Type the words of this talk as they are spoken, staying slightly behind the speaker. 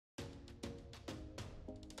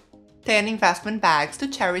10 investment bags to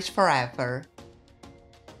cherish forever.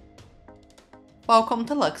 Welcome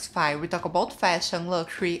to Luxify, we talk about fashion,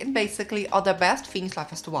 luxury, and basically all the best things life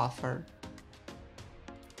has to offer.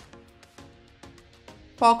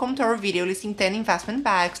 Welcome to our video listing 10 investment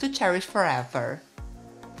bags to cherish forever.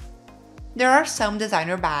 There are some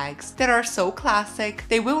designer bags that are so classic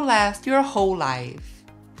they will last your whole life.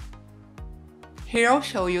 Here I'll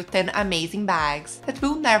show you 10 amazing bags that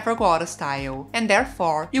will never go out of style and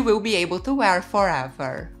therefore you will be able to wear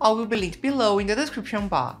forever. All will be linked below in the description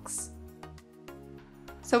box.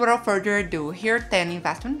 So without further ado, here are 10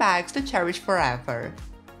 investment bags to cherish forever.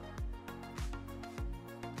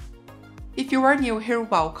 If you are new here,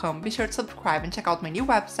 welcome, be sure to subscribe and check out my new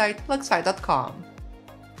website, luxify.com.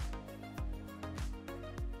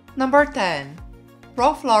 Number 10.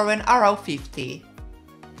 Ralph Lauren RL50.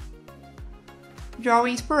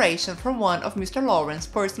 Drawing inspiration from one of Mr. Lauren's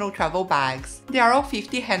personal travel bags, the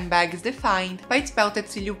RL50 handbag is defined by its belted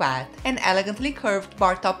silhouette and elegantly curved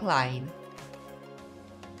bar top line.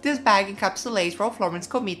 This bag encapsulates Ralph Lauren's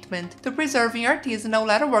commitment to preserving artisanal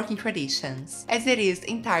leatherworking traditions, as it is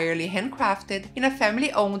entirely handcrafted in a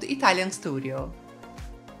family-owned Italian studio.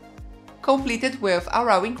 Completed with a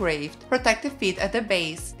raw engraved, protective fit at the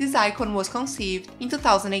base, this icon was conceived in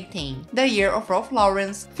 2018, the year of Ralph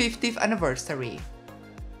Lauren's 50th anniversary.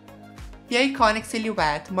 The iconic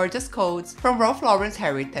silhouette merges codes from Ralph Lauren's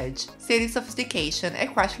heritage, city sophistication,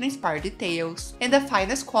 equestrian-inspired details, and the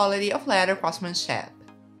finest quality of leather craftsmanship.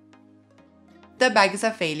 The bag is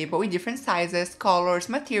available in different sizes, colors,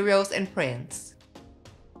 materials, and prints.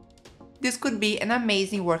 This could be an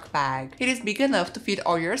amazing work bag. It is big enough to fit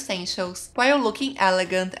all your essentials while looking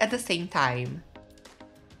elegant at the same time.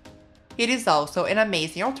 It is also an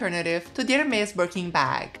amazing alternative to the Hermès Birkin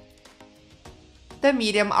bag. The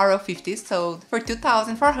medium RL50 is sold for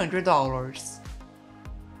 $2,400.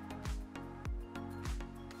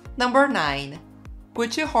 Number 9.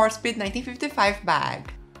 Gucci Horsebit 1955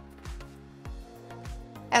 bag.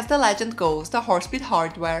 As the legend goes, the Horsebit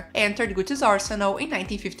hardware entered Gucci's arsenal in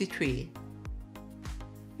 1953.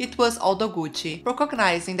 It was Aldo Gucci,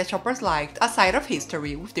 recognizing that shoppers liked a side of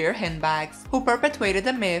history with their handbags, who perpetuated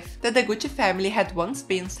the myth that the Gucci family had once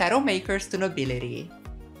been saddle makers to nobility.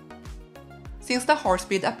 Since the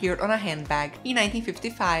Horsebit appeared on a handbag in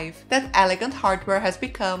 1955, that elegant hardware has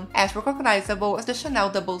become as recognizable as the Chanel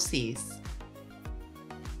Double Cs.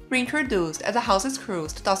 Reintroduced as a House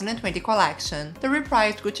Screws 2020 collection, the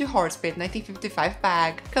reprised Gucci Horsebit 1955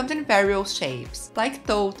 bag comes in various shapes, like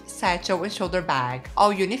tote, satchel, and shoulder bag,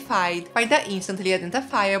 all unified by the instantly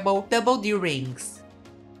identifiable double D rings.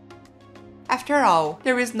 After all,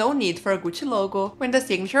 there is no need for a Gucci logo when the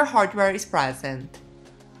signature hardware is present.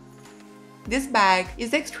 This bag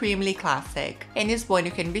is extremely classic, and is one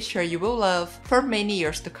you can be sure you will love for many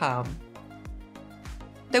years to come.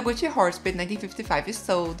 The Gucci Horsebit 1955 is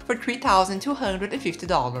sold for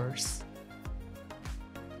 $3,250.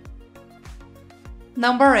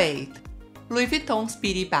 Number 8. Louis Vuitton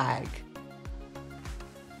Speedy Bag.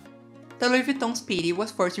 The Louis Vuitton Speedy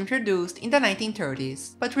was first introduced in the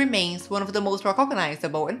 1930s, but remains one of the most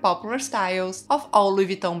recognizable and popular styles of all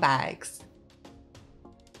Louis Vuitton bags.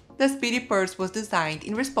 The Speedy purse was designed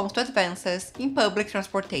in response to advances in public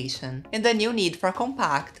transportation and the new need for a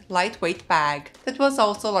compact, lightweight bag that was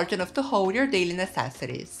also large enough to hold your daily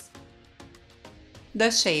necessities.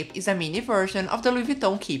 The shape is a mini version of the Louis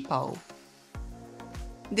Vuitton Keepo.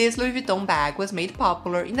 This Louis Vuitton bag was made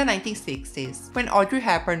popular in the 1960s, when Audrey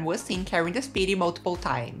Hepburn was seen carrying the Speedy multiple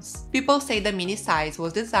times. People say the mini size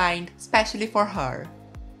was designed specially for her.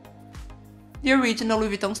 The original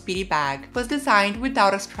Louis Vuitton Speedy bag was designed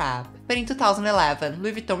without a strap, but in 2011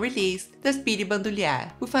 Louis Vuitton released the Speedy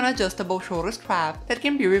Bandoulière with an adjustable shoulder strap that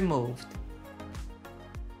can be removed.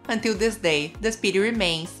 Until this day, the Speedy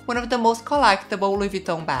remains one of the most collectible Louis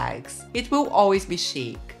Vuitton bags. It will always be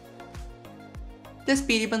chic. The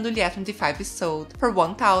Speedy Bandoulière 25 is sold for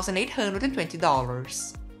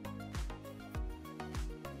 $1,820.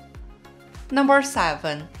 Number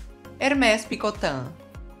 7. Hermès Picotin.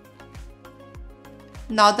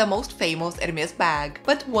 Not the most famous Hermès bag,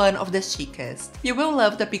 but one of the chicest. You will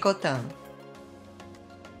love the Picotin.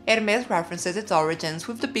 Hermès references its origins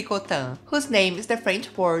with the Picotin, whose name is the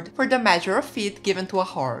French word for the measure of feet given to a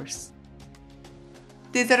horse.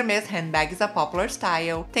 This Hermès handbag is a popular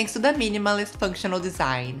style thanks to the minimalist functional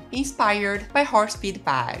design, inspired by Horsebit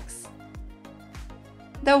bags.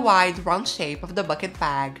 The wide, round shape of the bucket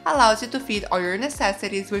bag allows you to fit all your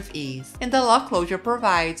necessities with ease, and the lock closure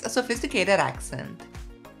provides a sophisticated accent.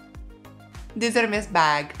 This Hermès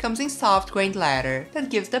bag comes in soft grained leather that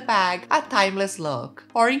gives the bag a timeless look,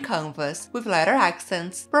 or in canvas with leather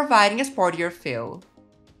accents, providing a sportier feel.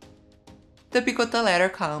 The Picotin leather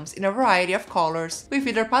comes in a variety of colors with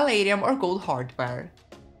either palladium or gold hardware.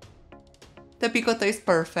 The Picotin is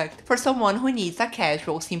perfect for someone who needs a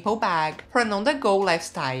casual, simple bag for an on-the-go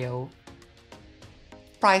lifestyle.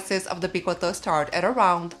 Prices of the Picotin start at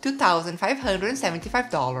around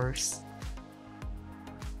 $2,575.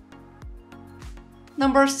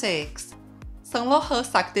 Number 6. Saint Laurent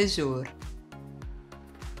Sac de Jour.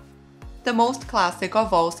 The most classic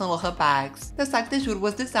of all Saint Laurent bags, the Sac de Jour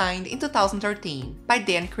was designed in 2013 by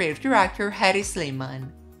then creative director Hedi Slimane.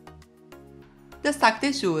 The Sac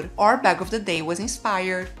de Jour, or Bag of the Day, was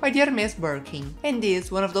inspired by the Hermès Birkin, and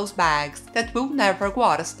is one of those bags that will never go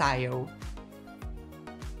out of style.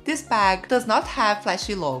 This bag does not have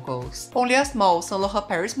flashy logos, only a small Saint Laurent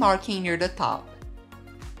Paris marking near the top.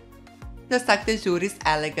 The Sac de Jour is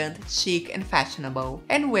elegant, chic, and fashionable,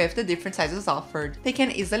 and with the different sizes offered, they can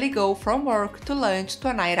easily go from work to lunch to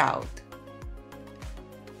a night out.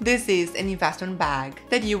 This is an investment bag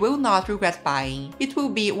that you will not regret buying. It will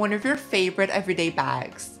be one of your favorite everyday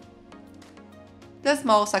bags. The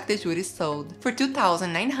small Sac de Jour is sold for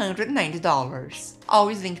 $2,990,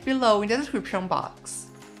 always linked below in the description box.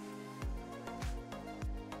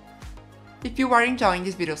 If you are enjoying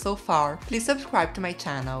this video so far, please subscribe to my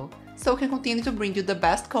channel, so I can continue to bring you the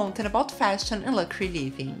best content about fashion and luxury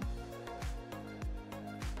living.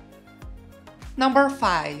 Number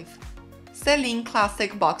 5. Celine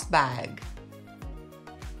Classic Box Bag.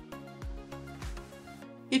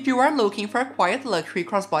 If you are looking for a quiet luxury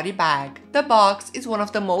crossbody bag, the box is one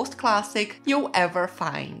of the most classic you'll ever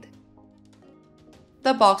find.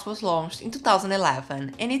 The box was launched in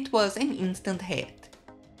 2011 and it was an instant hit.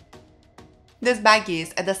 This bag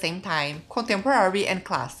is, at the same time, contemporary and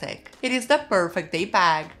classic. It is the perfect day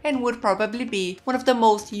bag and would probably be one of the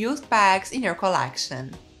most used bags in your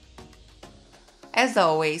collection. As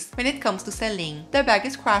always, when it comes to Celine, the bag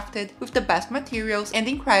is crafted with the best materials and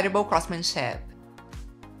incredible craftsmanship.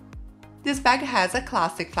 This bag has a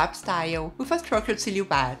classic flap style with a structured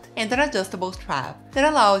silhouette and an adjustable strap that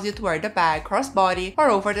allows you to wear the bag crossbody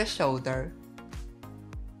or over the shoulder.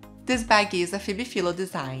 This bag is a Phoebe Philo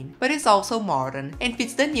design, but is also modern and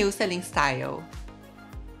fits the new Celine style.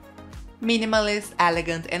 Minimalist,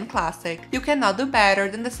 elegant, and classic, you cannot do better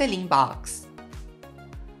than the Celine box.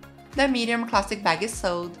 The medium classic bag is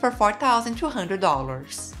sold for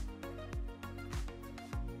 $4,200.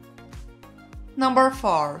 Number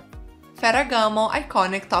 4. Ferragamo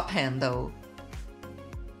Iconic Top Handle.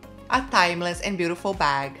 A timeless and beautiful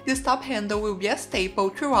bag, this top handle will be a staple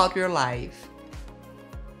throughout your life.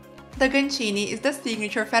 The Gancini is the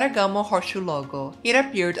signature Ferragamo horseshoe logo. It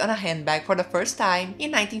appeared on a handbag for the first time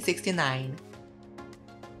in 1969.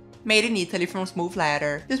 Made in Italy from smooth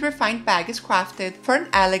leather, this refined bag is crafted for an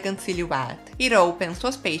elegant silhouette. It opens to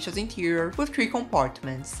a spacious interior with 3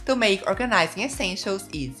 compartments to make organizing essentials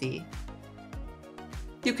easy.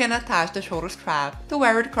 You can attach the shoulder strap to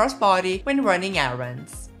wear it crossbody when running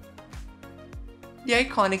errands. The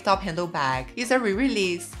iconic top handle bag is a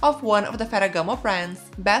re-release of one of the Ferragamo brand's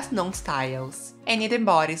best-known styles, and it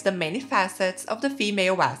embodies the many facets of the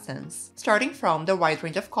female essence, starting from the wide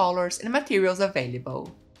range of colors and materials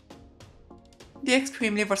available. The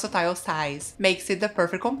extremely versatile size makes it the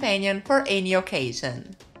perfect companion for any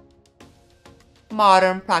occasion.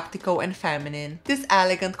 Modern, practical, and feminine, this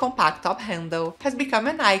elegant compact top handle has become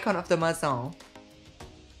an icon of the Maison.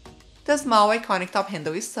 The small iconic top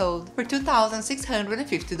handle is sold for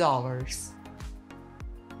 $2,650.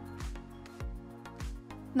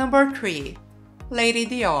 Number 3. Lady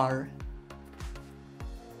Dior.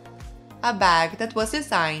 A bag that was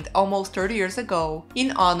designed almost 30 years ago in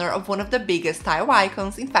honor of one of the biggest style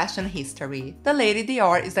icons in fashion history, the Lady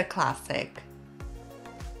Dior is a classic.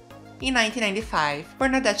 In 1995,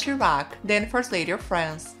 Bernadette Chirac, then First Lady of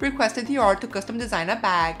France, requested Dior to custom design a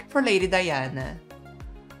bag for Lady Diana.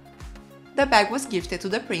 The bag was gifted to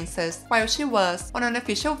the princess while she was on an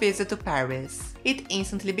official visit to Paris. It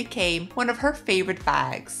instantly became one of her favorite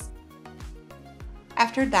bags.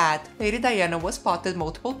 After that, Lady Diana was spotted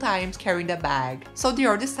multiple times carrying the bag, so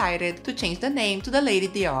Dior decided to change the name to the Lady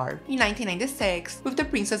Dior in 1996 with the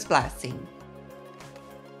princess' blessing.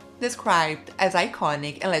 Described as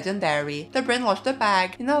iconic and legendary, the brand launched the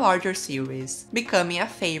bag in a larger series, becoming a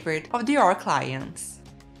favorite of Dior clients.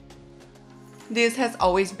 This has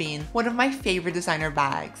always been one of my favorite designer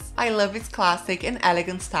bags. I love its classic and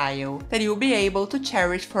elegant style that you'll be able to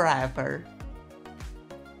cherish forever.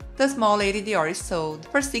 The small Lady Dior is sold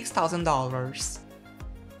for $6,000.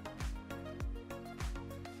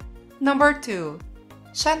 Number 2.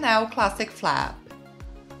 Chanel Classic Flap.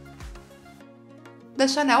 The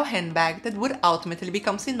Chanel handbag that would ultimately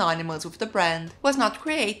become synonymous with the brand was not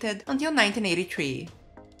created until 1983.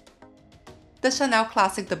 The Chanel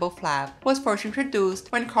Classic Double Flap was first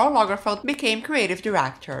introduced when Karl Lagerfeld became creative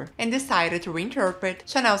director and decided to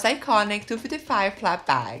reinterpret Chanel's iconic 255 flap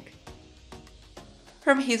bag.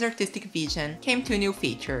 From his artistic vision came two new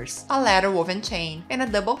features, a leather woven chain and a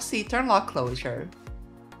double C turn-lock closure.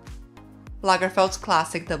 Lagerfeld's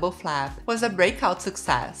classic double flap was a breakout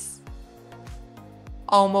success.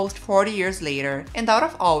 Almost 40 years later, and out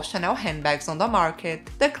of all Chanel handbags on the market,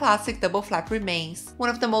 the classic double flap remains one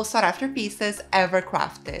of the most sought-after pieces ever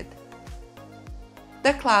crafted.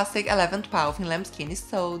 The classic 1112 in lambskin is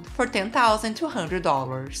sold for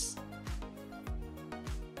 $10,200.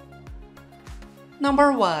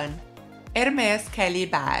 Number 1. Hermès Kelly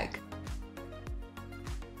Bag.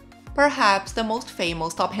 Perhaps the most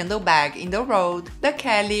famous top-handle bag in the world, the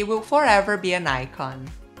Kelly will forever be an icon.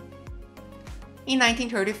 In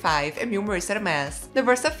 1935, Emile Maurice Hermès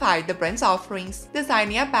diversified the brand's offerings,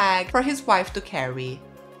 designing a bag for his wife to carry.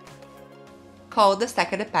 Called the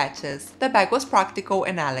Sac de Patches, the bag was practical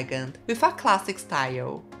and elegant, with a classic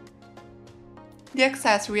style. The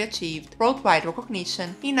accessory achieved worldwide recognition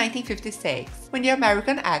in 1956, when the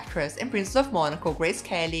American actress and Princess of Monaco Grace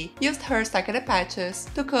Kelly used her Sac de Patches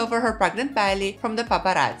to cover her pregnant belly from the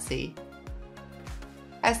paparazzi.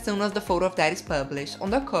 As soon as the photo of that is published on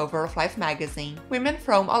the cover of Life magazine, women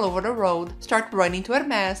from all over the world start running to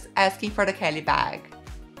Hermès asking for the Kelly bag.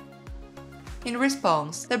 In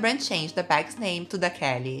response, the brand changed the bag's name to the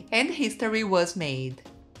Kelly, and history was made.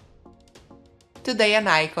 Today an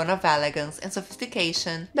icon of elegance and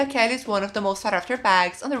sophistication, the Kelly is one of the most sought-after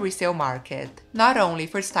bags on the resale market, not only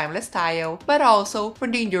for its timeless style, but also for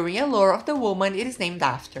the enduring allure of the woman it is named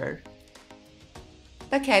after.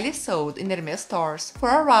 The Kelly is sold in Hermès stores for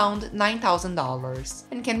around $9,000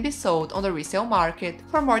 and can be sold on the resale market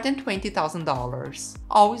for more than $20,000,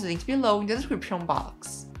 always linked below in the description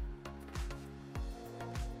box.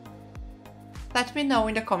 Let me know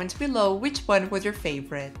in the comments below which one was your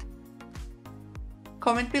favorite.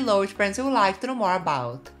 Comment below which brands you would like to know more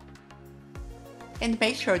about. And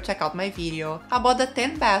make sure to check out my video about the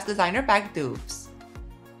 10 best designer bag dupes.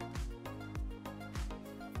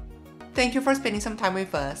 Thank you for spending some time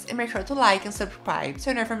with us, and make sure to like and subscribe so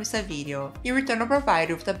you never miss a video. In return, I'll provide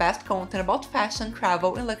you with the best content about fashion,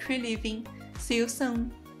 travel, and luxury living. See you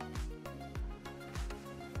soon!